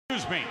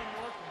Excuse me.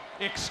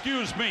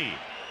 Excuse me.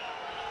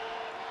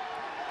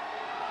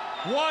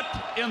 What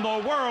in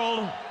the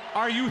world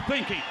are you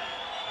thinking?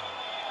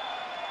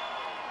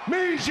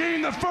 Mean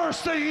Gene, the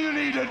first thing you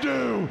need to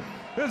do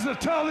is to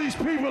tell these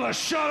people to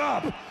shut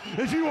up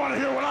if you want to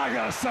hear what I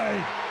gotta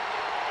say.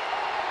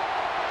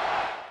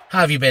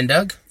 How have you been,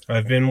 Doug?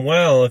 I've been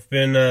well. I've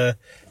been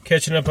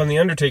catching up on The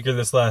Undertaker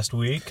this last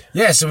week.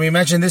 Yes, and we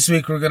mentioned this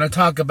week we're going to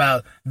talk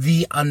about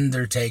The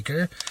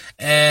Undertaker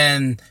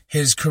and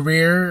his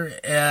career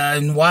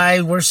and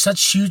why we're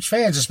such huge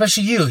fans,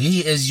 especially you. He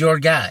is your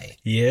guy.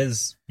 He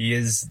is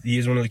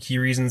one of the key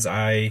reasons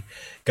I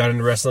got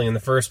into wrestling in the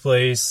first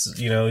place.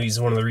 You know, he's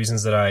one of the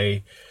reasons that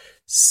I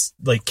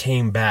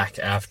came back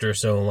after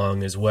so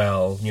long as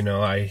well. You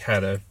know, I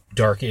had a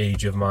dark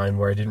age of mine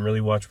where I didn't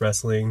really watch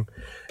wrestling.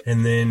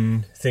 And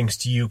then, thanks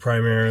to you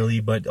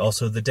primarily, but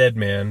also the Dead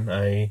Man,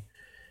 I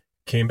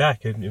came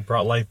back. It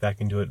brought life back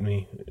into it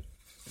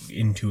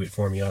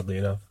for me, oddly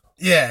enough.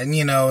 Yeah, and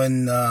you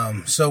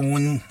know, so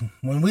when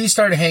we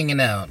started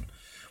hanging out,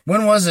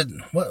 when was it?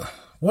 What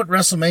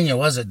WrestleMania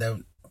was it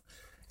that?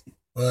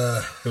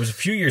 It was a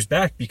few years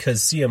back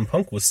because CM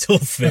Punk was still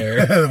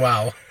there.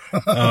 Wow.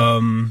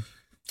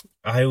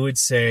 I would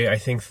say I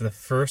think the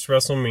first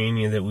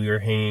WrestleMania that we were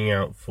hanging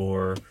out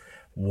for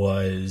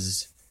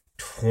was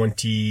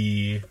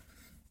 27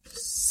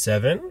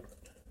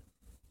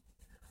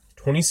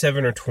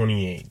 or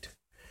 28,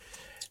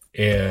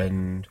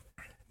 and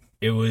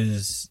it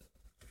was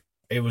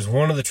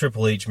one of the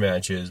Triple H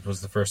matches.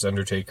 Was the first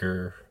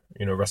Undertaker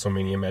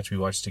WrestleMania match we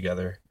watched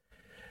together,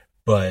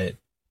 but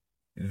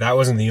that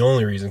wasn't the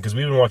only reason, because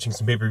we've been watching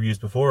some pay-per-views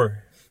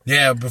before.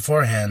 Yeah,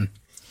 beforehand,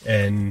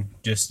 and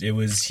just it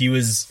was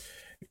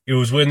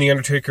when the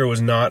Undertaker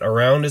was not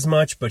around as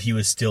much, but he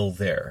was still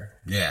there.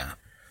 Yeah,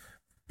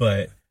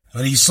 but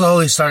he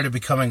slowly started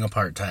becoming a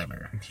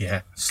part-timer.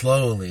 Yeah.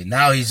 Slowly.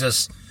 Now you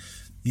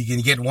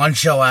can get one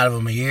show out of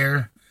him a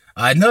year.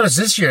 I noticed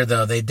this year,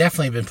 though, they've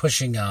definitely been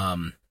pushing,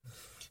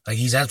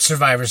 he's at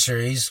Survivor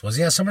Series. Was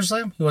he at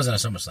SummerSlam? He wasn't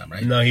at SummerSlam,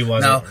 right? No, he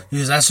wasn't. No, he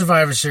was at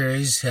Survivor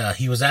Series.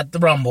 He was at the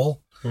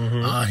Rumble.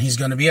 Mm-hmm. He's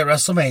going to be at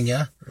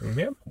WrestleMania.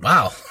 Yep.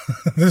 Wow.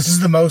 This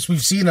is the most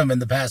we've seen him in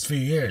the past few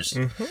years.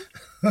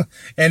 Mm-hmm.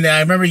 And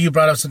I remember you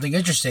brought up something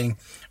interesting,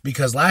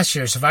 because last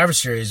year Survivor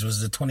Series was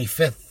the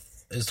 25th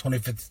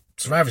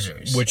Survivor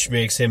Series, which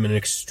makes him an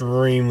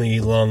extremely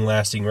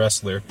long-lasting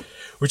wrestler.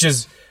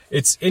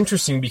 It's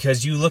interesting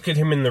because you look at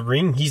him in the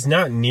ring, he's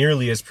not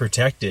nearly as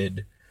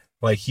protected.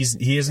 Like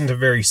he isn't a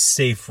very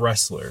safe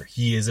wrestler.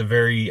 He is a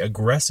very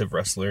aggressive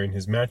wrestler in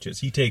his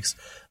matches. He takes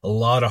a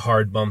lot of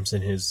hard bumps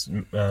in his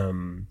in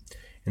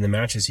the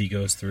matches he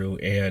goes through,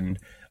 and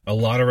a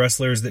lot of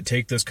wrestlers that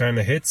take those kind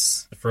of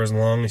hits for as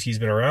long as he's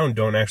been around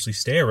don't actually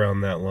stay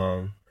around that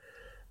long.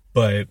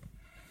 But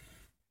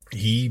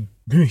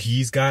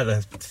he's got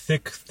a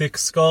thick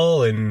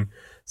skull and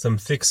some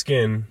thick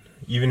skin,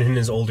 even in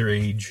his older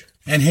age.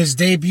 And his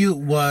debut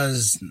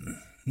was,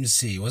 let me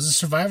see, was it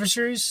Survivor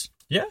Series?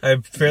 Yeah,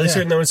 I'm fairly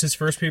certain that was his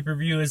first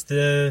pay-per-view as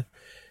the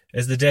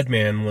Dead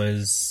Man,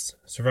 was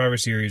Survivor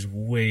Series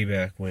way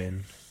back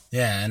when.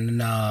 Yeah,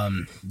 and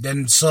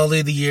then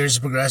slowly the years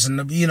progress.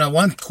 And,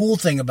 one cool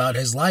thing about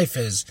his life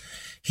is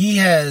he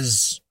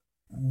has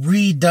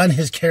redone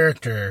his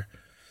character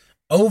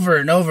over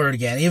and over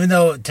again, even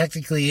though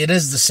technically it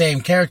is the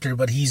same character,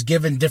 but he's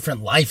given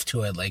different life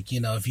to it. Like,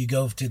 if you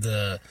go to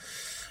the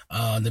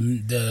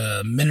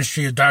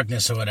Ministry of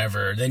Darkness or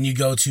whatever, then you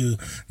go to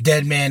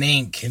Dead Man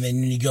Inc., and then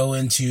you go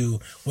into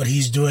what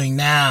he's doing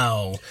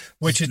now.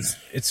 Which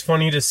it's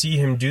funny to see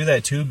him do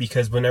that too,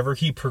 because whenever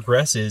he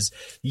progresses,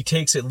 he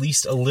takes at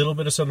least a little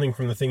bit of something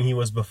from the thing he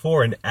was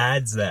before and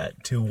adds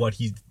that to what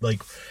he,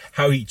 like,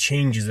 how he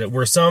changes it.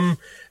 Where some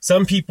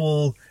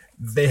people,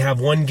 they have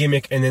one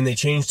gimmick and then they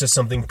change to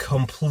something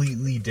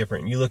completely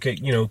different. You look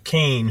at,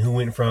 Kane, who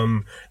went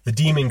from the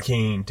Demon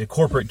Kane to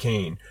Corporate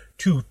Kane,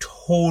 two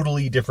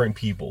totally different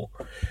people.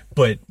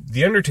 But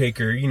The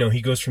Undertaker,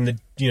 he goes from the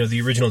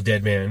original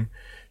Dead Man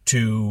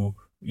to,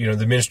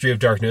 the Ministry of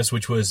Darkness,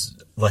 which was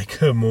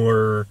like a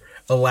more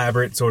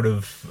elaborate sort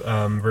of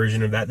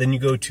version of that. Then you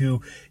go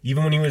to,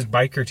 even when he was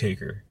Biker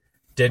Taker,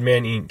 Dead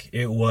Man Inc.,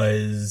 it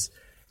was,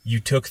 you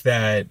took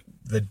that,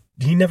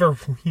 he never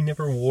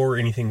wore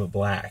anything but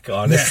black,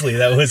 honestly.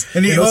 That was,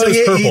 and he was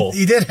purple.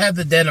 He did have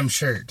the denim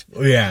shirt.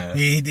 Yeah.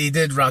 He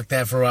did rock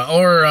that for a while.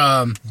 Or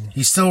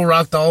he still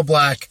rocked all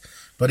black,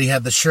 but he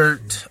had the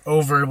shirt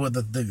over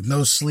with the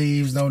no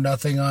sleeves, no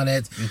nothing on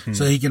it,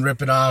 so he can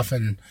rip it off.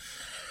 And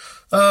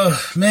oh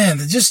man,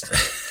 just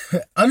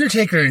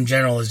Undertaker in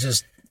general is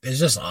just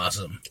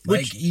awesome.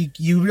 Like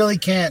you really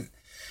can't.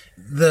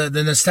 The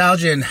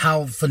nostalgia and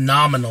how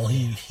phenomenal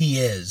he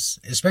is,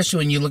 especially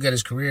when you look at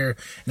his career.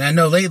 And I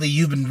know lately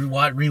you've been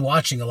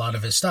rewatching a lot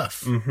of his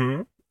stuff.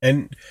 Mm-hmm.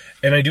 And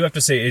I do have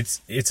to say,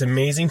 it's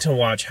amazing to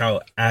watch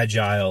how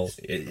agile,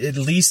 at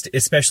least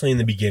especially in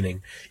the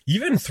beginning,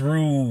 even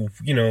through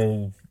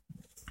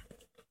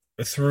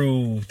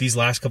these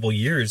last couple of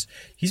years,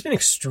 he's been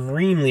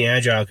extremely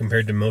agile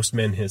compared to most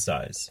men his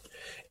size.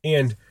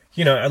 And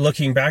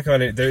looking back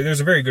on it,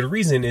 there's a very good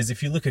reason. Is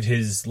if you look at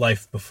his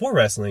life before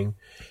wrestling,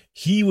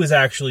 he was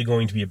actually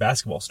going to be a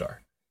basketball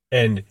star,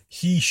 and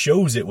he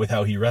shows it with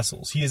how he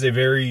wrestles. He is a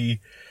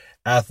very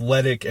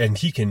athletic, and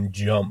he can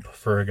jump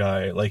for a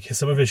guy. Like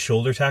some of his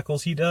shoulder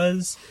tackles he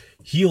does,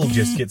 he'll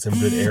just get some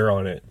good air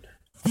on it.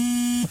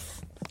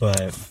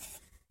 But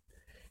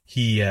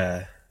he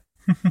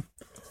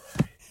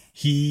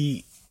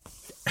he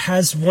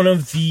has one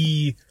of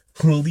the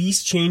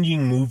least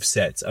changing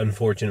movesets,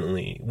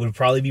 unfortunately. Would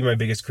probably be my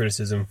biggest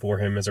criticism for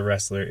him as a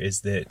wrestler,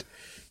 is that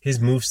his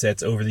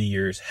movesets over the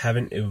years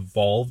haven't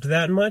evolved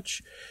that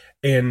much.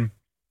 And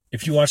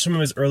if you watch some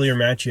of his earlier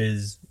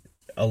matches,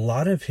 a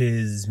lot of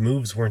his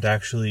moves weren't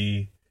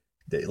actually,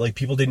 like,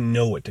 people didn't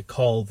know what to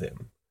call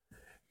them.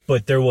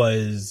 But there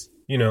was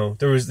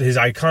his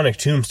iconic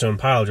tombstone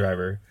pile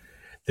driver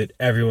that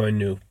everyone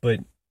knew. But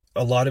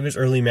a lot of his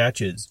early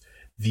matches,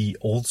 the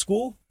old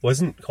school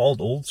wasn't called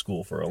old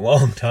school for a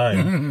long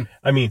time.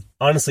 I mean,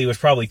 honestly, it was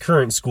probably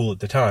current school at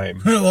the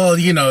time. Well, as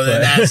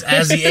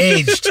he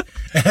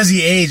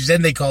aged,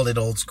 then they called it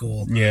old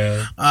school.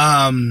 Yeah.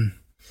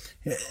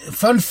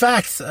 Fun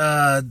fact,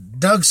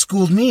 Doug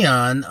schooled me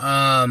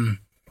on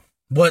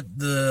what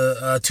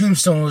the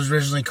tombstone was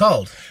originally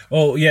called.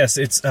 Oh, yes.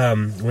 It's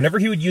whenever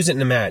he would use it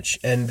in a match,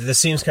 and this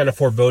seems kind of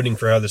foreboding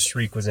for how the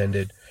streak was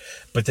ended,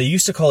 but they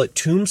used to call it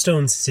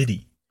Tombstone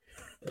City,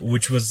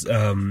 which was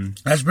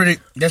that's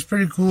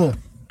pretty cool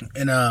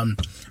in a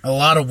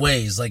lot of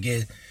ways. Like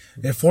it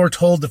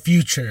foretold the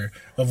future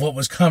of what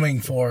was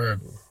coming for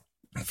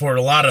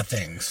a lot of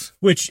things.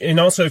 And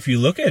also if you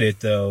look at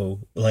it though,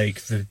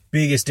 like the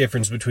biggest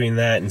difference between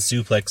that and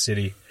Suplex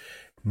City,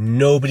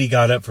 nobody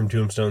got up from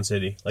Tombstone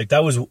City. Like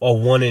that was a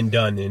one and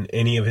done in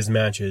any of his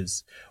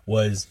matches.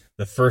 Was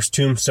the first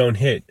tombstone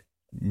hit,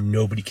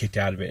 nobody kicked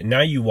out of it. And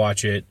now you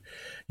watch it,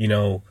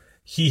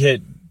 he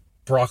hit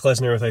Brock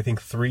Lesnar with, I think,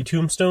 3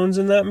 tombstones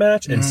in that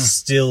match and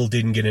still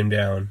didn't get him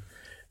down.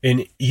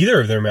 In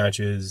either of their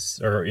matches,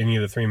 or any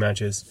of the 3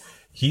 matches,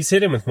 he's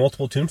hit him with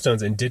multiple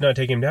tombstones and did not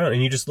take him down.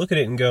 And you just look at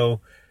it and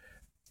go,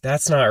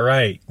 that's not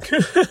right.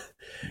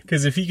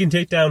 Because if he can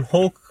take down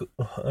Hulk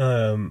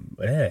Hogan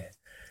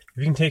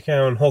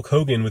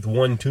with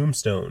 1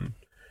 tombstone,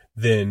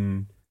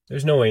 then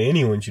there's no way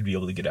anyone should be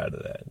able to get out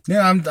of that.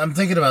 Yeah, I'm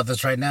thinking about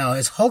this right now.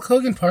 Is Hulk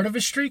Hogan part of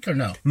his streak or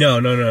no? No.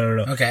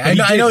 Okay,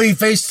 I know he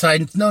faced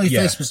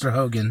Mr.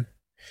 Hogan.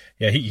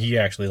 Yeah, he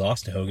actually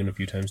lost to Hogan a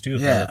few times too,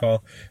 if I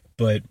recall.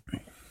 But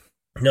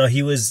no,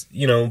 he was,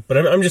 but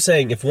I'm just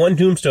saying, if 1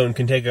 tombstone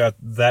can take out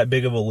that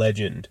big of a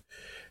legend,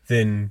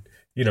 then,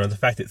 the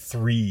fact that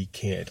 3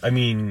 can't. I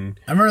mean,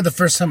 I remember the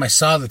first time I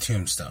saw the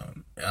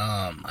tombstone.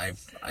 I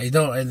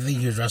think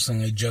he was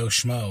wrestling a Joe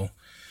Schmo.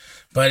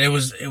 But it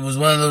was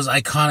one of those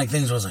iconic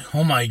things where I was like,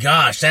 oh my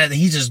gosh, that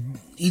he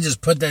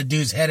just put that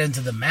dude's head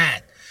into the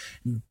mat,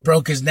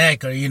 broke his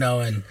neck,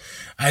 and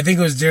I think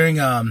it was during,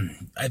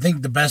 I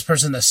think the best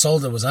person that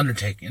sold it was JR.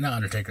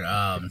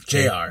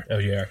 Oh,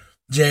 yeah.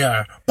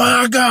 JR.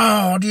 By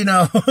God,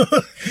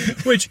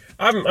 Which,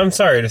 I'm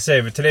sorry to say,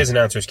 but today's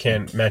announcers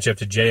can't match up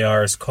to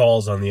JR's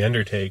calls on The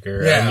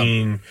Undertaker. Yeah. I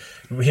mean,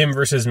 him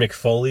versus Mick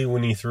Foley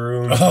when he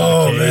threw him.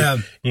 Oh,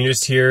 man. You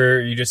just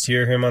hear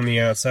him on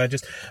the outside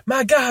just,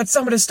 my God,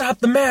 somebody stop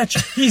the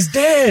match. He's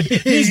dead.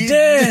 He's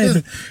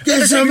dead.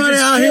 Get somebody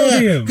out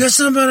here. Get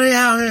somebody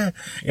out here.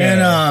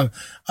 Yeah. And,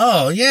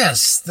 oh,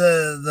 yes,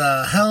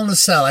 the Hell in a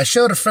Cell. I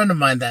showed a friend of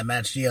mine that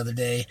match the other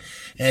day,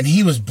 and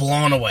he was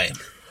blown away.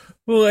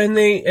 Well,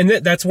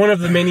 that's one of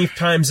the many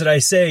times that I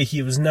say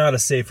he was not a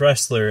safe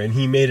wrestler, and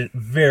he made it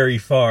very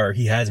far.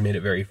 He has made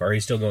it very far.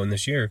 He's still going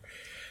this year.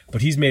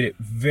 But he's made it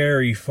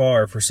very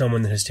far for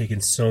someone that has taken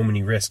so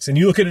many risks. And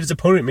you look at his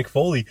opponent, Mick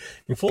Foley.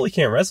 Mick Foley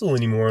can't wrestle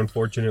anymore,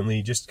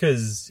 unfortunately, just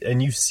because,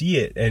 and you see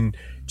it. And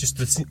just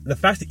the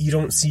fact that you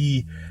don't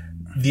see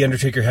The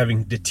Undertaker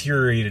having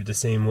deteriorated the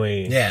same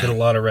way that a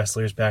lot of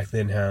wrestlers back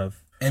then have.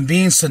 And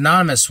being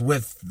synonymous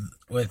with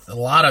a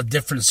lot of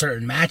different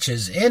certain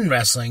matches in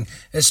wrestling,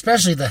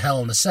 especially the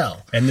Hell in a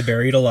Cell. And the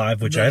Buried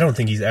Alive, which I don't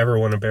think he's ever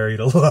won a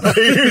Buried Alive.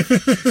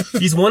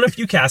 He's won a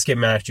few casket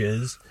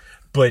matches.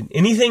 But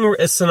anything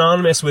is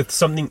synonymous with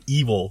something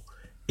evil,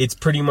 it's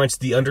pretty much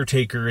The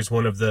Undertaker is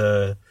one of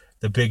the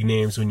big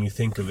names when you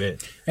think of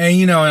it. And,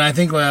 and I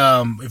think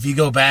if you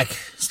go back,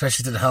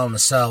 especially to the Hell in a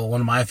Cell,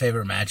 one of my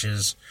favorite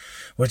matches,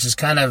 which is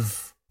kind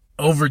of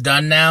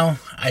overdone now,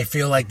 I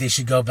feel like they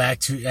should go back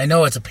to, I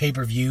know it's a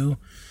pay-per-view,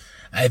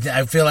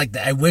 I feel like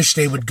I wish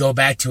they would go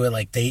back to it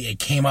like it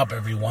came up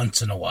every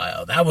once in a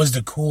while. That was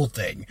the cool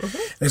thing,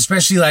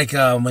 especially like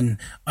when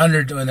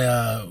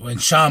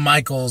Shawn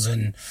Michaels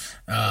and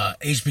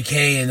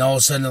HBK and all of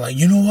a sudden they're like,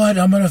 you know what,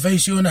 I'm gonna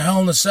face you in the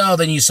Hell in a Cell.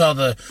 Then you saw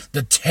the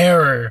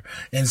terror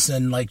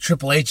in like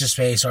Triple H's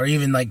face, or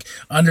even like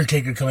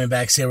Undertaker coming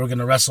back say we're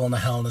gonna wrestle in the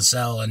Hell in a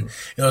Cell, and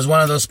it was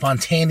one of those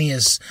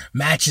spontaneous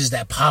matches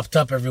that popped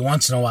up every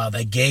once in a while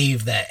that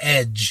gave that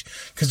edge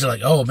because they're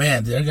like, oh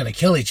man, they're gonna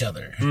kill each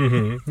other.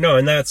 No,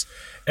 and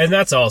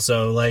that's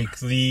also like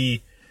the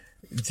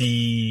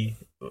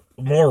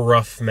more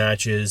rough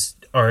matches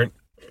aren't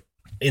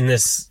in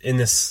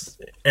this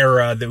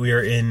era that we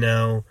are in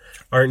now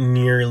aren't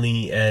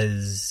nearly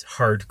as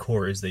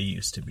hardcore as they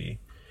used to be.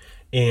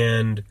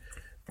 And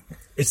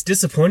it's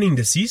disappointing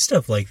to see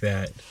stuff like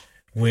that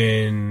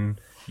when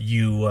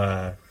you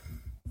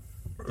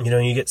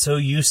you get so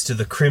used to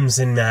the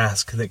crimson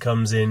mask that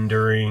comes in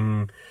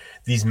during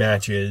these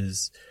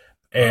matches,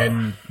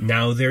 and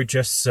now they're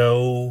just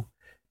so,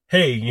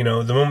 hey, the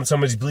moment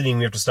somebody's bleeding,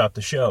 we have to stop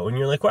the show. And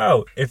you're like,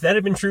 wow, if that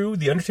had been true,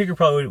 The Undertaker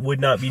probably would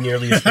not be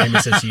nearly as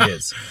famous as he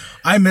is.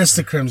 I miss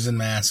the Crimson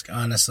Mask,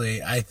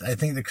 honestly. I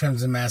think the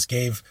Crimson Mask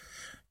gave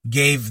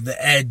the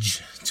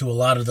edge to a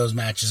lot of those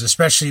matches,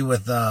 especially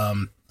with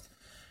who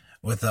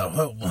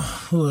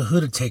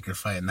did Taker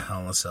fight in the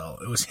Hell in a Cell?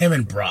 It was him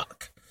and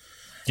Brock.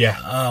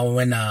 Yeah.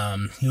 When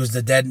he was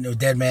the Dead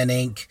Man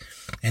Inc.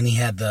 and he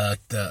had the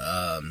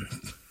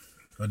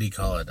what do you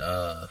call it?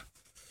 I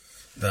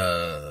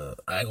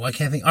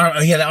can't think.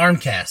 He had the arm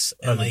cast,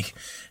 and like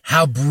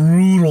how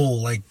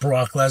brutal like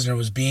Brock Lesnar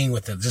was being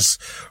with it,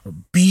 just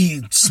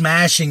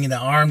smashing in the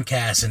arm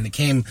cast, and it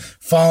came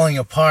falling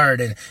apart.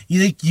 And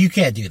you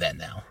can't do that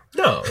now.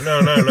 No,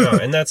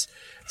 and that's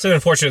an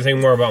unfortunate thing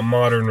more about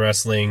modern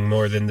wrestling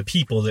more than the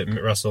people that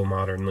wrestle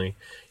modernly.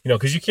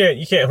 Because you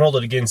can't hold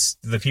it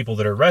against the people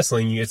that are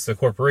wrestling. It's the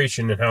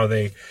corporation and how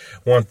they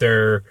want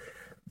their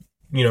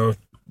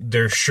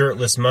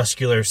shirtless,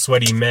 muscular,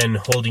 sweaty men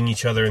holding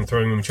each other and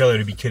throwing each other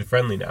to be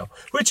kid-friendly now,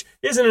 which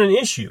isn't an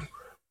issue.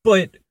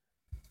 But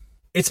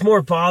it's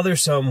more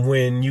bothersome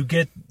when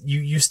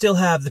you still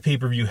have the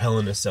pay-per-view Hell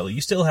in a Cell.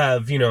 You still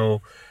have, the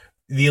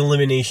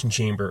Elimination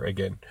Chamber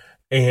again.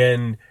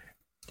 And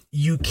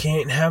you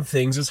can't have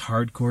things as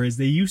hardcore as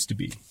they used to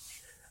be.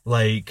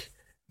 Like,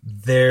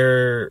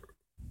 they're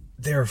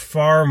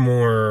far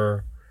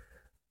more,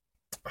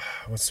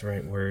 what's the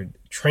right word?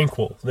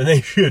 Tranquil than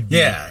they should be.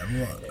 Yeah.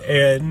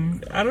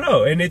 And I don't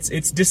know. And it's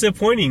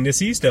disappointing to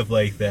see stuff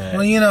like that.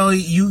 Well,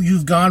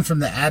 you've gone from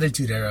the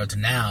Attitude Era to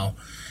now.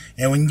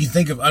 And when you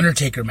think of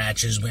Undertaker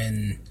matches,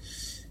 when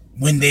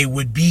they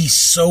would be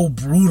so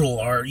brutal,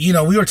 or,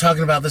 we were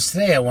talking about this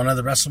today at one of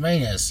the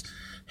WrestleManias,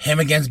 him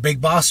against Big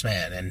Boss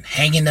Man and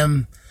hanging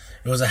him.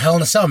 It was a Hell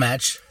in a Cell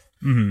match.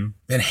 Mm-hmm.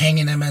 Then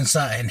hanging him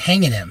inside and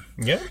hanging him.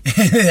 Yeah.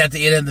 At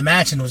the end of the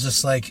match, and it was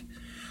just like,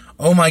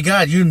 oh my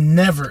God, you're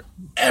never,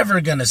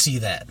 ever going to see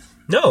that.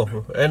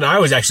 No. And I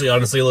was actually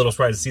honestly a little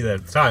surprised to see that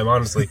at the time,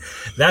 honestly.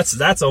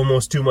 That's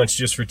almost too much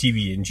just for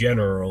TV in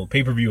general,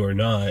 pay-per-view or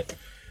not.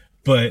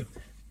 But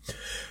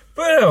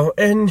no,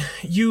 and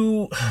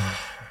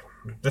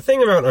the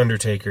thing about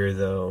Undertaker,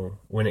 though,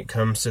 when it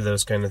comes to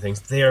those kind of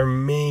things, they are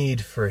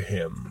made for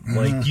him. Mm-hmm.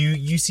 Like,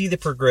 you see the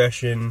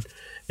progression,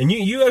 and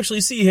you actually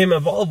see him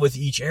evolve with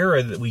each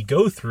era that we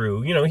go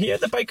through. He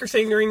had the biker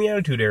thing during the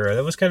Attitude Era.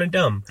 That was kind of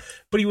dumb.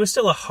 But he was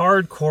still a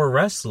hardcore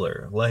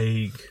wrestler.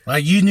 Like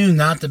you knew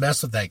not to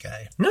mess with that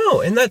guy.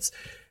 No, and that's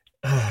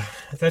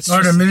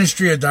or the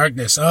Ministry of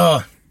Darkness.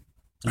 Oh,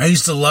 I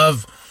used to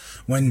love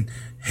when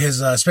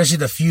his, especially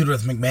the feud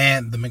with the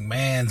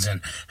McMahons,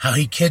 and how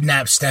he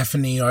kidnapped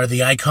Stephanie, or the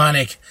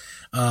iconic,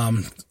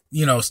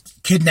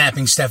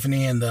 kidnapping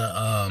Stephanie in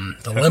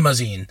the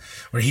limousine,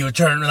 where he would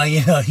turn,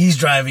 he's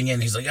driving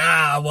in, he's like,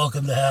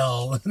 welcome to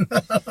hell.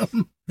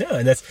 Yeah,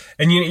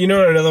 and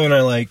another one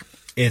I like,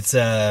 it's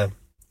the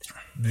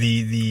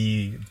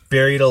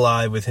Buried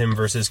Alive with him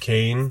versus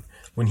Kane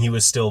when he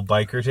was still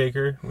Biker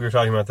Taker. We were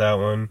talking about that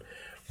one,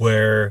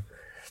 where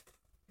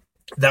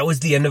that was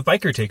the end of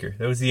Biker Taker.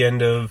 That was the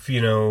end of,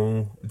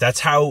 that's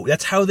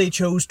how they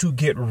chose to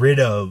get rid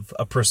of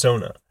a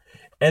persona.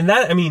 And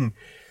that,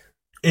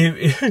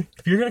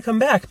 if you're going to come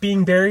back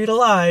being buried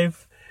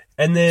alive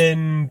and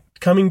then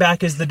coming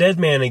back as the dead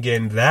man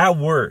again, that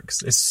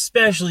works,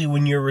 especially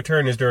when your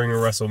return is during a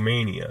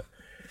WrestleMania,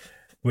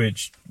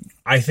 which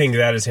I think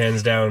that is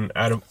hands down,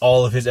 out of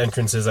all of his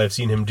entrances I've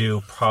seen him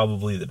do,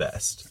 probably the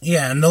best.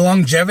 Yeah, and the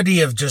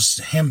longevity of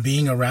just him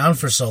being around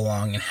for so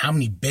long, and how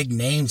many big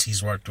names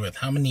he's worked with,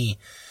 how many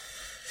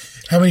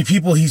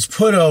people he's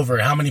put over,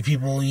 how many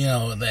people,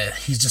 that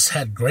he's just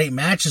had great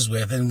matches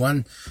with.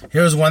 And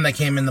here's one that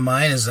came into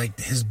mind, is like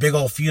his big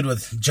old feud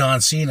with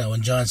John Cena,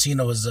 when John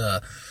Cena was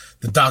the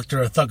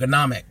doctor of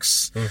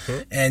thugonomics.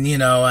 Mm-hmm. And,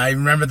 I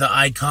remember the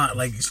icon,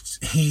 like,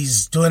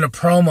 he's doing a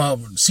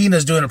promo,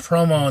 Cena's doing a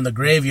promo in the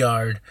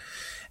graveyard,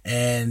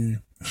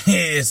 and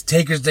it's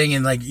Taker's thing,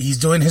 and, like, he's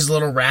doing his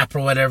little rap or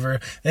whatever,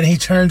 and he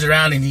turns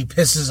around and he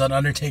pisses on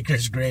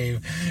Undertaker's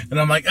grave. And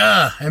I'm like,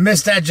 I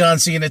missed that John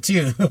Cena,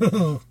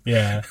 too.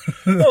 Yeah.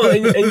 Well,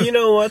 and you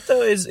know what,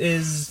 though,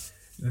 is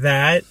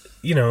that,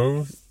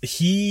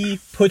 he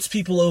puts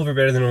people over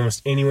better than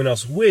almost anyone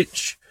else,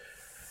 which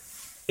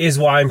is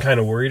why I'm kind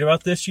of worried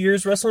about this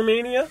year's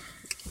WrestleMania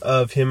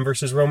of him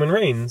versus Roman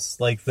Reigns,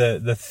 like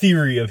the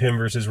theory of him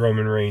versus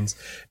Roman Reigns,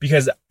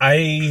 because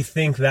I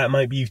think that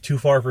might be too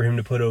far for him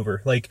to put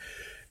over. Like,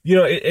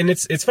 and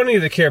it's funny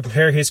to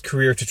compare his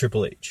career to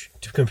Triple H,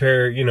 to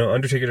compare,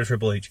 Undertaker to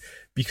Triple H,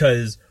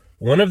 because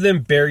one of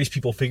them buries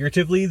people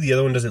figuratively, the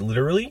other one does it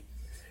literally.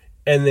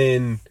 And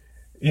then,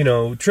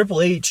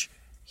 Triple H,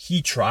 he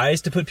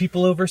tries to put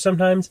people over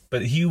sometimes,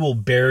 but he will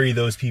bury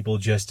those people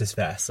just as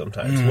fast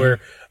sometimes. Where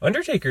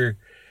Undertaker,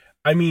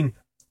 I mean,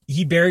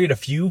 he buried a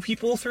few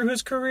people through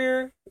his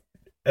career,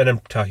 and I'm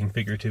talking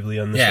figuratively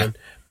on this one,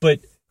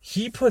 but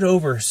he put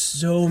over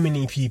so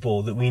many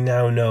people that we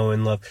now know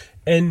and love.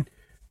 And,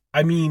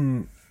 I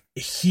mean,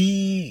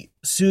 he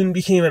soon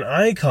became an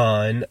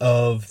icon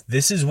of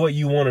this is what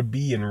you want to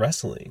be in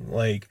wrestling.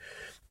 Like,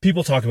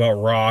 people talk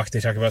about Rock,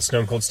 they talk about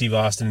Stone Cold Steve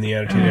Austin in the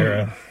Attitude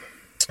Era,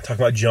 talk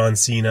about John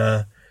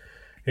Cena,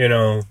 you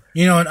know.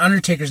 You know, and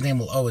Undertaker's name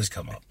will always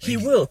come up. He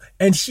will.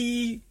 And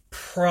he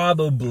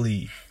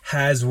probably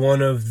has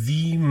one of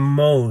the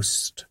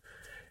most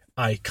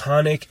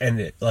iconic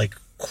and, like,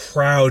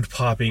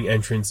 crowd-popping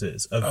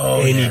entrances of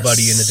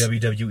anybody in the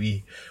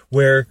WWE.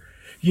 Where,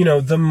 you know,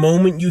 the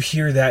moment you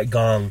hear that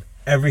gong,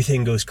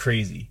 everything goes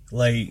crazy.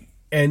 Like,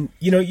 and,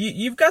 you know,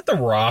 you've got The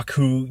Rock,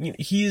 who, you know,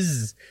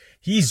 he's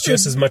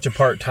just as much a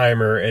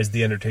part-timer as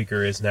The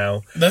Undertaker is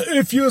now.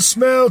 If you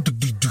smell,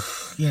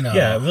 you know.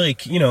 Yeah,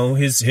 like, you know,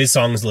 his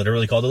song is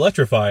literally called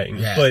Electrifying.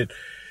 Yeah.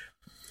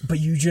 But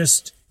you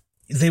just,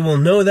 they will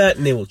know that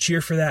and they will cheer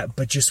for that,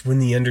 but just when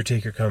The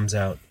Undertaker comes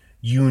out,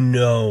 you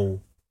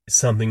know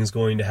something's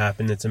going to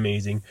happen that's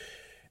amazing.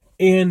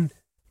 And,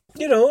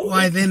 you know. Well,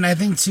 I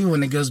think, too,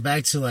 when it goes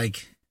back to,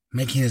 like,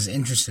 making his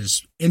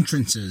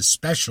entrances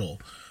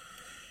special,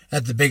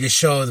 at the biggest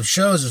show of the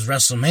shows is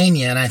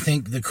WrestleMania, and I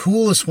think the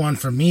coolest one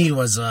for me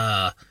was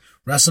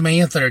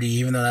WrestleMania 30,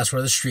 even though that's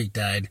where the streak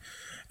died,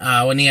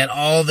 when he had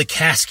all the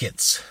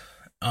caskets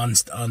on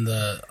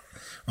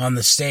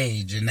the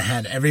stage and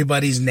had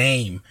everybody's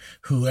name,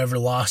 whoever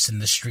lost in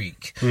the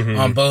streak,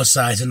 on both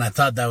sides, and I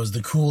thought that was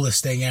the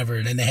coolest thing ever.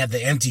 And then they had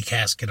the empty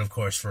casket, of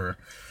course, for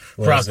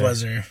Brock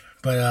Lesnar,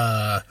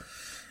 but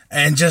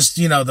and just,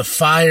 you know, the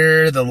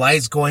fire, the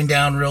lights going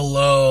down real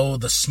low,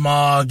 the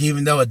smog,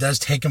 even though it does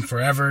take him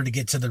forever to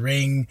get to the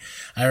ring.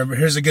 I remember,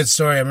 here's a good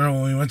story. I remember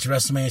when we went to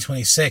WrestleMania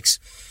 26,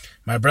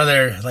 my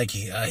brother, like,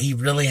 he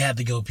really had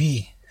to go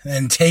pee.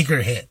 And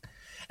Taker hit.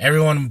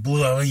 Everyone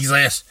blew up. He's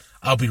like,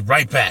 I'll be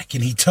right back.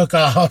 And he took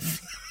off.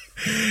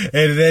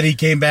 And then he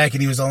came back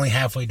and he was only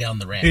halfway down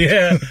the ramp.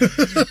 Yeah.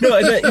 No,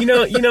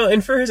 and you know,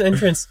 and for his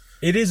entrance,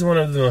 it is one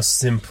of the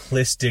most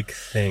simplistic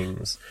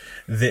things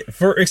that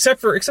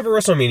except for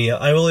WrestleMania.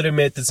 I will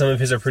admit that some of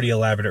his are pretty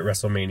elaborate at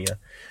WrestleMania.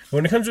 But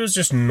when it comes to his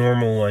just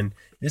normal one,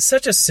 it's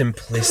such a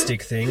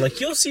simplistic thing.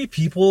 Like, you'll see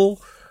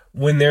people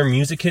when their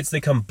music hits,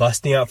 they come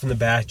busting out from the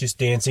back, just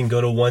dancing,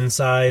 go to one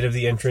side of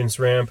the entrance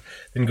ramp,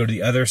 then go to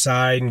the other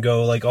side and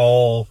go like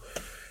all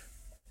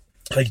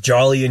like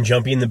jolly and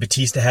jumpy. And the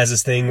Batista has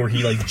this thing where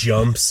he like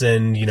jumps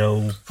and, you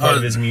know, part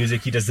of his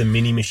music, he does the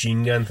mini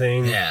machine gun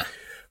thing. Yeah.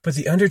 But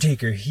the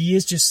Undertaker, he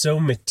is just so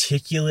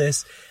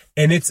meticulous,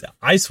 and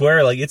I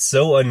swear, like, it's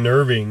so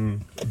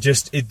unnerving.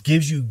 Just, it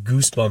gives you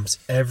goosebumps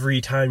every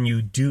time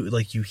you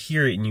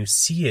hear it and you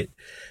see it.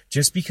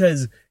 Just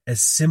because, as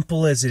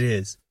simple as it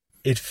is,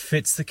 it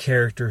fits the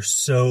character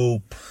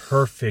so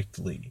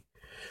perfectly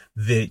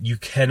that you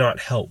cannot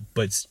help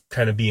but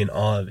kind of be in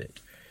awe of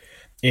it.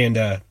 And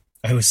I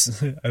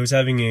was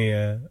having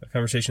a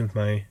conversation with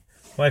my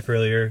wife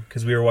earlier,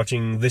 because we were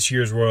watching this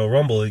year's Royal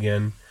Rumble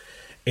again,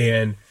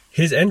 and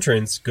his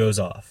entrance goes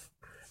off.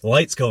 The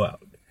lights go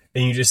out.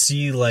 And you just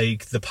see,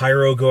 like, the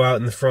pyro go out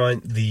in the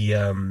front,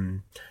 the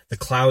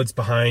clouds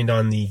behind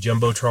on the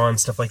Jumbotron,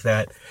 stuff like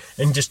that.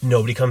 And just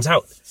nobody comes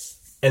out.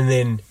 And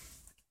then,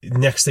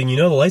 next thing you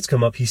know, the lights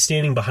come up. He's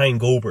standing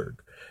behind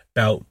Goldberg,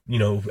 about, you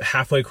know,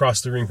 halfway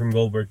across the ring from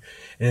Goldberg.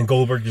 And then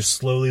Goldberg just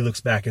slowly looks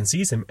back and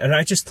sees him. And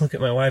I just look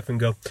at my wife and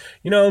go,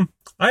 you know,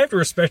 I have to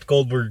respect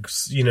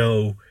Goldberg's, you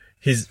know,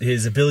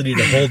 his ability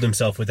to hold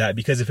himself with that,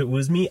 because if it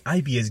was me,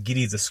 I'd be as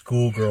giddy as a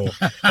schoolgirl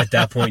at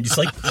that point, just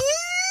like,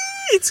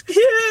 it's him.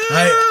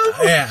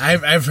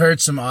 I've heard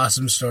some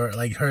awesome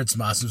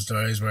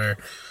stories where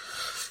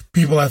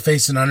people have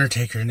faced an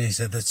Undertaker and they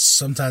said that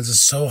sometimes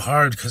it's so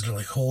hard because they're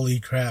like, holy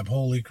crap,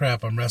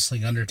 I'm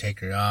wrestling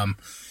Undertaker.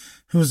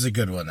 Who was a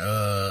good one?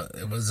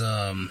 It was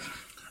a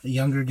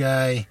younger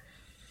guy.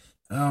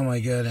 Oh my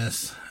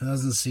goodness. It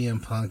wasn't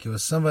CM Punk. It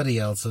was somebody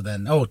else. So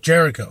then,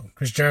 Jericho.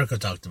 Chris Jericho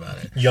talked about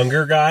it.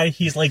 Younger guy?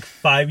 He's like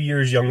 5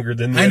 years younger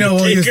than the I know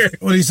Undertaker.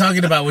 what he's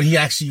talking about when he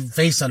actually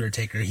faced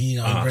Undertaker. He,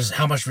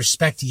 how much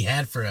respect he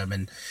had for him.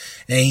 And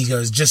he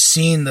goes, just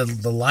seeing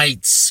the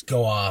lights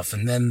go off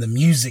and then the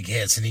music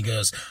hits and he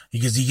gets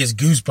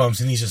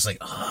goosebumps and he's just like,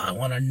 I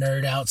want to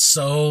nerd out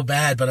so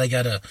bad, but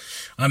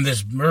I'm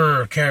this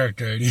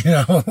character, you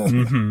know?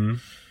 Mm-hmm.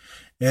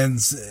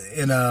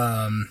 And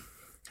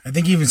I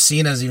think even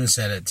Cena's even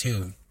said it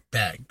too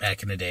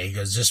back in the day. He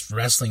goes, just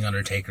wrestling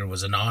Undertaker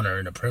was an honor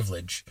and a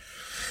privilege.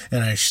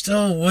 And I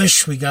still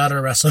wish we got a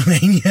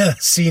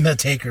WrestleMania Cena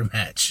Taker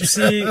match.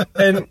 See,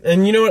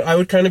 and you know what? I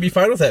would kind of be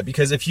fine with that,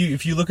 because if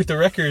you look at the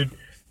record,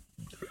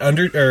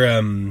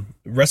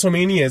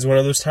 WrestleMania is one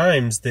of those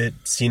times that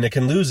Cena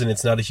can lose and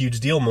it's not a huge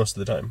deal most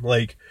of the time.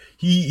 Like,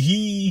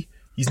 he's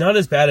not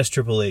as bad as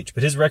Triple H,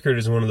 but his record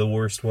is one of the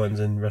worst ones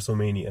in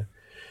WrestleMania.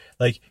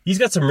 Like, he's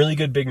got some really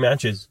good big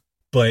matches,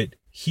 but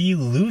he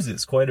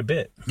loses quite a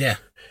bit. Yeah.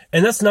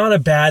 And that's not a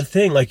bad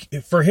thing. Like,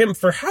 for him,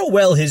 for how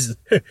well his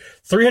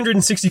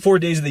 364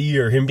 days of the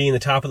year, him being the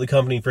top of the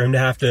company, for him to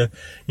have to,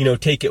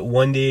 take it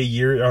one day a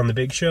year on the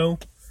big show,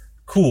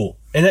 cool.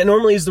 And that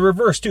normally is the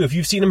reverse, too. If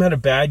you've seen him had a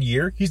bad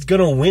year, he's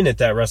going to win at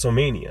that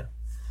WrestleMania.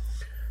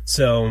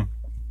 So,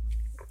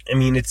 I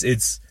mean,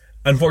 it's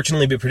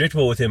unfortunately a bit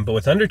predictable with him, but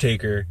with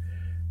Undertaker,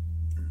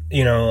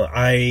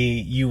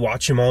 you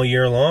watch him all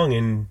year long,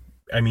 and,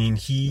 I mean,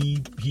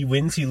 he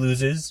wins, he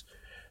loses,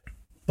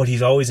 but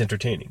he's always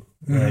entertaining.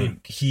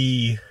 Like,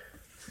 he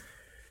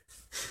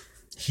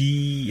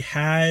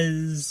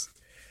has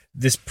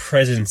this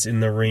presence in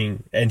the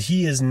ring, and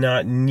he is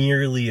not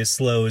nearly as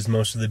slow as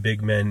most of the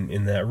big men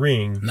in that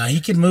ring. Now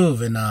he can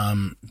move, and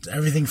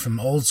everything from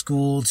old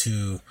school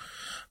to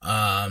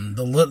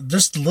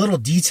just the little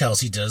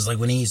details he does, like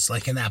when he's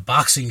like in that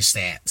boxing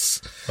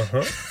stance.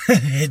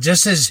 It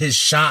just as his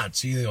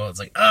shots, it's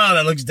like, oh,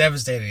 that looks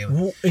devastating.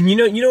 Well, and you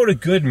know what a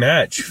good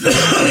match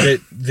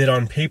that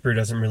on paper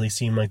doesn't really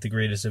seem like the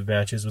greatest of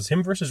matches was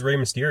him versus Rey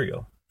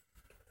Mysterio.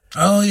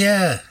 Oh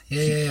yeah.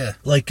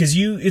 Like, cause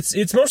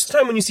it's most of the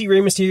time when you see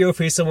Rey Mysterio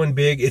face someone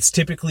big, it's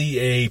typically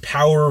a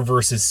power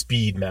versus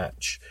speed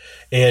match,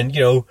 and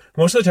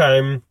most of the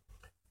time,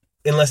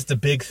 unless it's a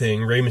big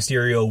thing, Rey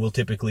Mysterio will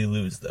typically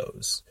lose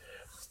those.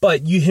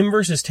 But him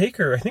versus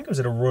Taker, I think it was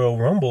at a Royal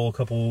Rumble a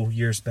couple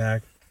years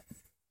back.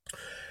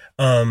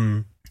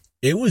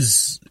 It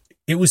was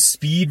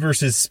speed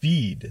versus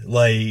speed.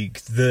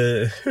 Like,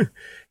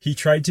 he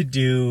tried to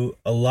do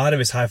a lot of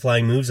his high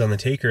flying moves on the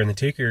Taker, and the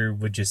Taker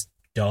would just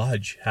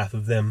dodge half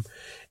of them,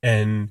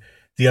 and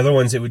the other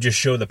ones, it would just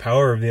show the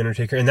power of the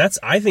Undertaker. And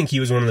I think he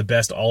was one of the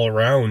best all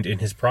around in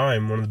his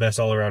prime, one of the best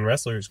all around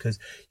wrestlers, because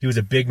he was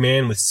a big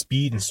man with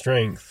speed and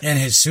strength. And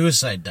his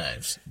suicide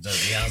dives to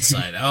the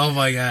outside. Oh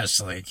my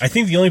gosh. Like, I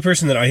think the only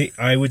person that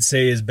I would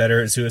say is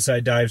better at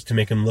suicide dives to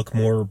make him look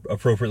more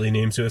appropriately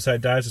named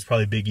suicide dives is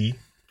probably Big E.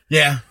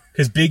 Yeah.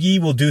 Because Big E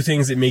will do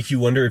things that make you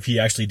wonder if he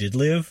actually did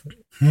live.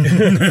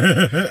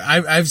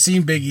 I've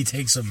seen Big E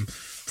take some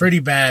pretty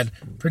bad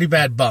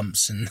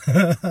bumps and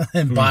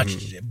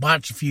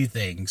botch a few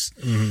things.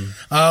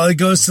 It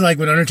goes to like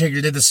when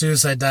Undertaker did the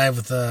suicide dive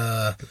with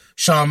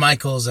Shawn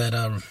Michaels at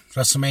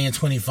WrestleMania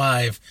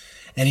 25,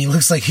 and he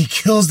looks like he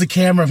kills the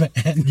cameraman.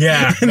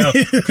 Yeah,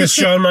 because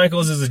Shawn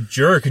Michaels is a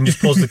jerk and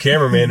just pulls the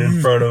cameraman in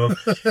front of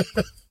him.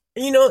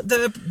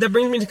 That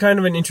brings me to kind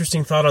of an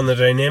interesting thought on the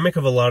dynamic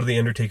of a lot of the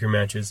Undertaker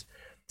matches.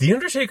 The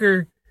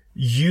Undertaker,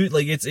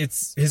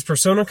 it's his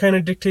persona kind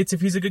of dictates if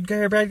he's a good guy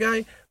or bad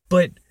guy,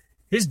 but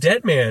his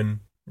dead man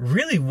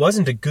really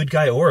wasn't a good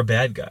guy or a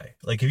bad guy.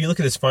 Like, if you look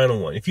at his final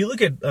one, if you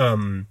look at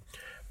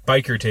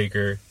Biker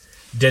Taker,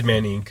 Dead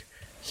Man Inc.,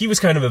 he was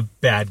kind of a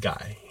bad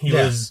guy. He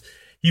was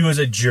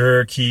a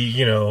jerk.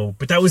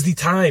 But that was the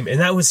time,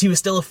 and he was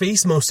still a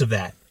face most of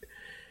that.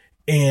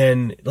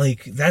 And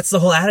like, that's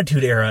the whole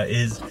Attitude Era.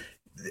 Is,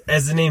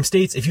 as the name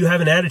states, if you have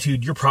an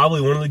attitude, you're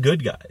probably one of the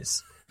good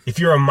guys. If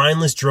you're a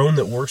mindless drone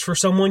that works for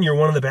someone, you're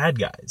one of the bad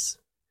guys.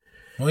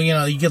 Well,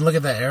 you can look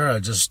at that era,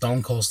 just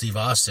Stone Cold Steve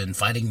Austin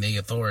fighting the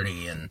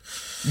Authority, and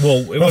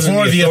it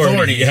wasn't the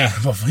authority. Yeah,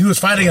 he was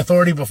fighting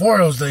Authority before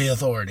it was the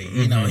Authority.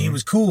 He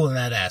was cool in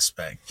that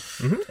aspect.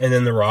 And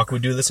then The Rock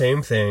would do the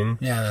same thing.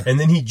 Yeah, and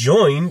then he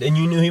joined, and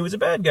you knew he was a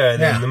bad guy.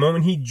 Then the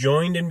moment he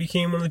joined and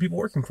became one of the people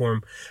working for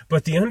him.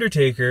 But the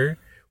Undertaker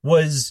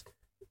was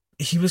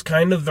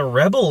kind of the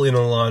rebel in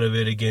a lot of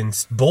it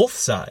against both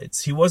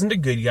sides. He wasn't a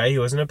good guy. He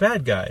wasn't a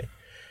bad guy,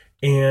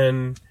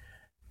 and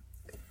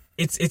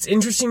it's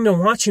interesting to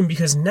watch him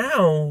because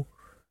now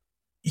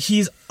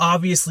he's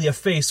obviously a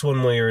face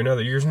one way or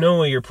another. There's no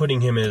way you're putting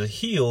him as a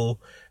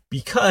heel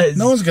because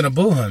no one's going to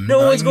boo him. No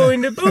one's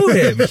going to boo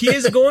him. He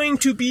is going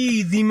to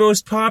be the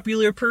most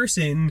popular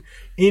person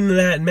in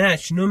that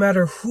match, no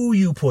matter who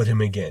you put him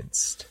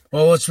against.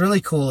 Well, what's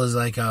really cool is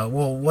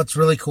what's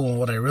really cool and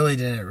what I really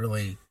didn't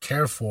really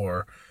care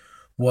for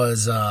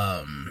was,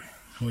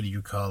 what do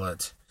you call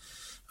it?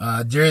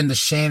 During the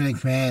Shane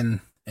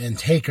McMahon and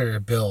Taker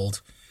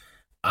build,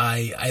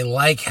 I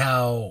like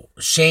how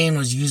Shane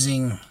was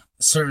using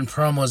certain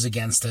promos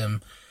against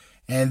him,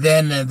 and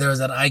then there was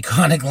that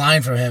iconic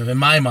line from him, in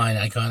my mind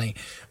iconic,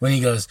 when he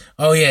goes,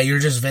 "Oh yeah, you're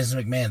just Vince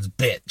McMahon's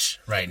bitch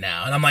right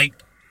now," and I'm like,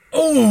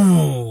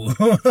 "Ooh."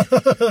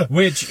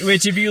 which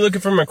if you look at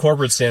it from a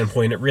corporate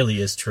standpoint, it really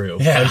is true.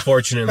 Yeah.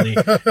 Unfortunately,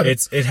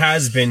 it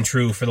has been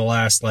true for the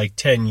last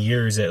 10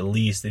 years at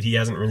least, that he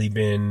hasn't really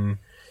been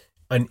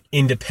an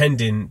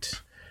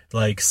independent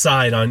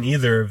side on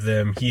either of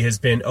them. He has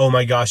been, oh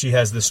my gosh, he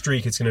has the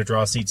streak, it's going to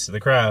draw seats to the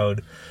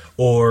crowd,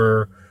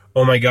 or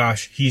oh my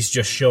gosh, he's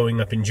just showing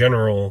up in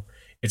general,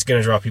 it's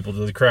going to draw people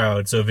to the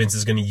crowd, so Vince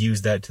is going to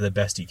use that to the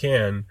best he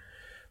can.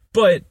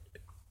 But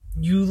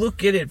you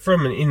look at it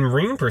from an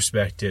in-ring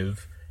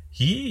perspective,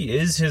 he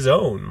is his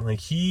own.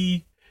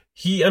 He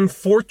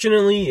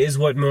unfortunately is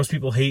what most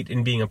people hate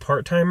in being a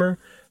part-timer,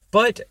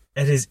 but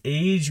at his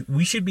age,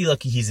 we should be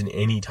lucky he's an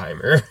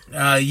any-timer.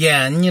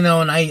 Yeah, and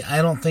and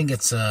I don't think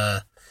it's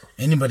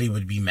anybody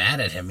would be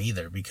mad at him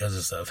either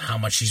because of how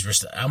much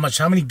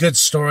how many good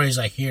stories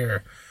I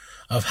hear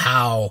of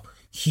how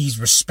he's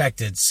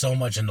respected so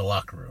much in the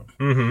locker room.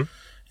 Mm-hmm.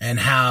 And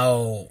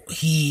how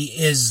he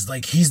is,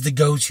 like, he's the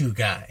go-to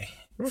guy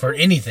for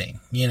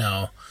anything, you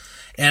know.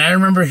 And I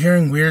remember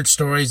hearing weird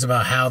stories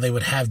about how they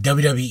would have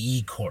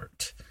WWE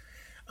court.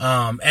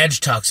 Edge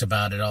talks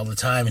about it all the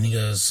time, and he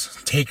goes,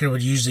 Taker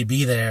would usually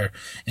be there,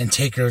 and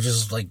Taker would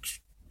just, like,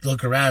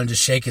 look around and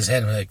just shake his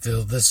head and be like,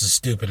 this is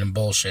stupid and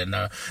bullshit.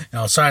 No,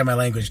 sorry my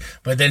language.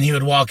 But then he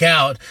would walk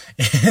out,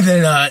 and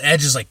then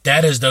Edge is like,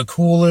 that is the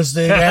coolest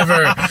thing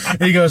ever.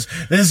 And he goes,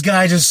 this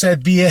guy just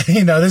said BS,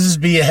 this is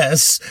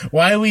BS.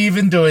 Why are we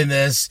even doing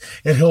this?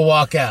 And he'll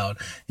walk out.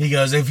 He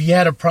goes, if he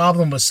had a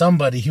problem with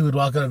somebody, he would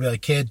walk out and be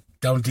like, kid,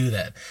 don't do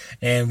that.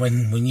 And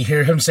when you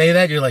hear him say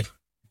that, you're like,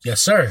 yes,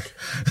 sir.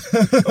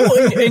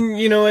 and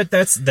you know what?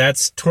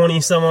 That's 20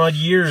 some odd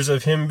years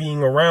of him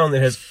being around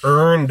that has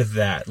earned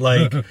that.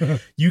 Like,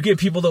 you get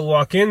people that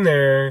walk in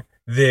there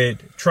that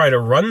try to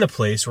run the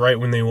place right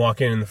when they walk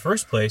in the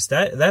first place.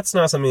 That's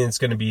not something that's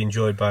going to be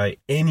enjoyed by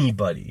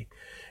anybody.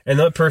 And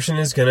that person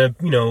is going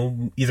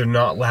to, either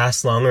not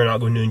last long or not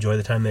going to enjoy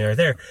the time they are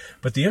there.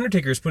 But The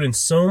Undertaker has put in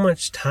so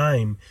much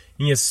time.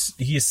 He is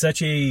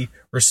such a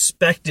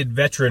respected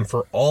veteran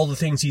for all the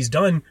things he's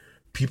done.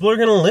 People are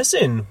going to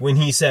listen when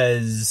he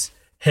says,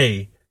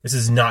 hey, this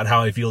is not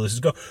how I feel this is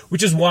going.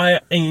 Which is why,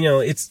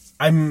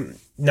 I'm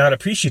not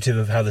appreciative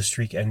of how the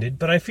streak ended,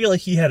 but I feel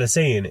like he had a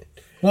say in it.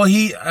 Well,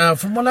 he,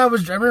 from what I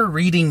remember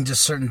reading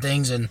just certain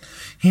things and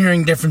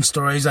hearing different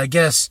stories, I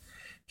guess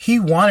he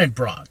wanted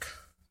Brock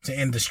to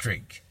end the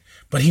streak.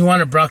 But he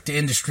wanted Brock to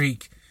end the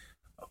streak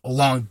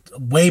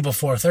way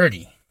before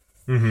 30.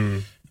 Mm-hmm.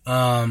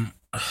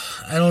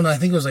 I don't know. I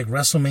think it was like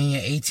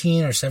WrestleMania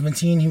 18 or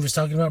 17. He was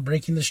talking about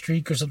breaking the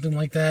streak or something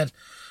like that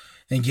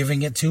and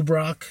giving it to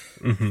Brock.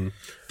 Mm-hmm.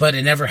 But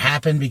it never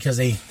happened because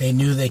they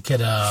knew they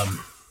could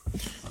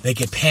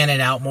pan it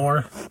out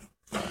more.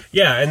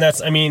 Yeah, and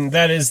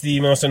that is the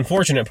most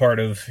unfortunate part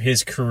of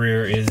his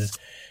career is,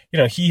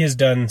 he has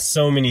done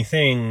so many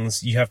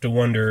things. You have to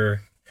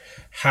wonder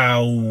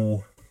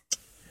how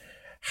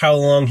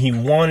long he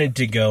wanted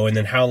to go and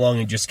then how long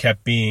it just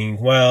kept being,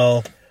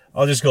 well,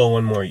 I'll just go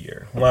one more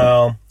year.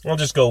 Well, I'll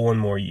just go one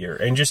more year.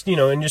 And just,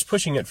 just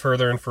pushing it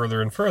further and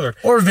further and further.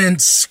 Or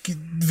Vince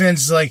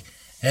is like,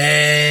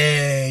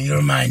 hey,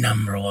 you're my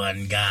number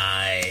one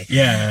guy.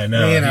 Yeah,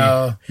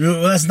 no.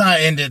 Let's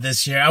not end it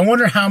this year. I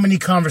wonder how many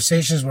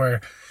conversations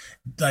were,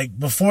 like,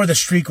 before the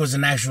streak was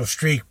an actual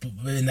streak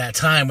in that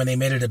time when they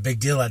made it a big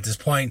deal at this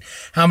point,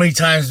 how many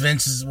times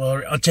Taker's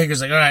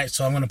like, all right,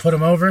 so I'm going to put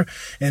him over.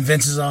 And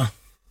Vince is all,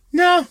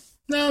 no,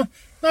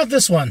 not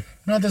this one.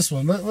 Not this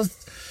one.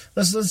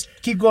 Let's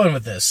keep going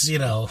with this,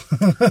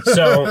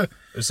 So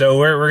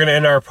we're gonna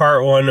end our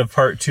part one of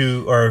part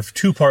two, or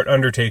two-part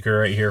Undertaker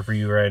right here for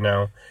you right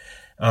now.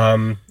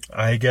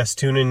 I guess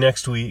tune in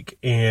next week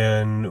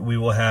and we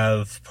will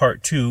have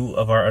part two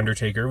of our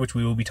Undertaker, which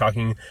we will be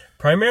talking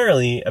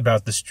primarily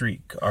about the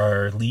streak,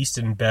 our least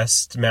and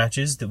best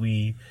matches that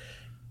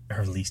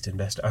our least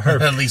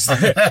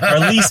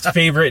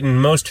favorite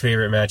and most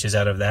favorite matches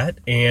out of that,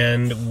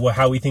 and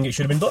how we think it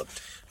should have been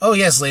booked. Oh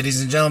yes,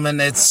 ladies and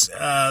gentlemen, it's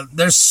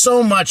there's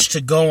so much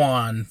to go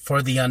on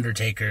for The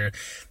Undertaker.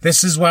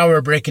 This is why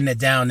we're breaking it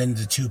down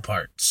into two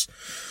parts.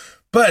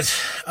 But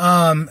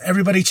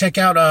everybody check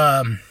out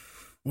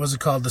what's it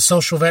called? The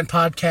Social Event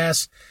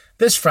Podcast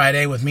this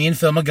Friday with me and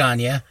Phil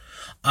Magana.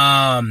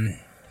 And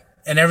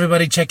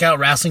everybody check out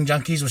Wrestling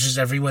Junkies, which is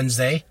every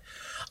Wednesday.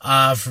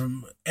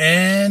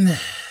 And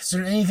is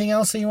there anything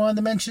else that you wanted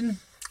to mention?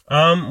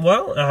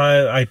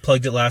 I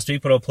plugged it last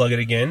week, but I'll plug it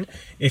again.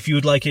 If you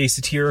would like a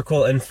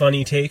satirical and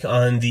funny take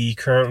on the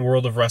current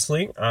world of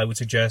wrestling, I would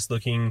suggest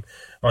looking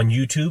on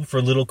YouTube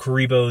for Little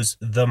Karibo's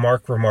The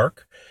Mark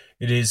Remark.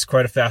 It is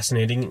quite a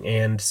fascinating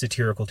and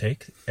satirical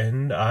take,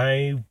 and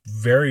I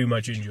very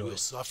much enjoy it. You will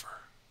suffer.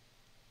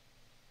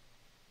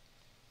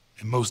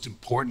 And most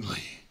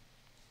importantly,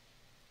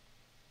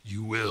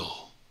 you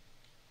will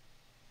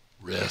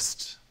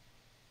rest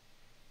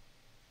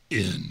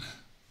in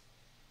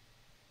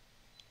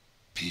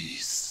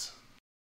peace.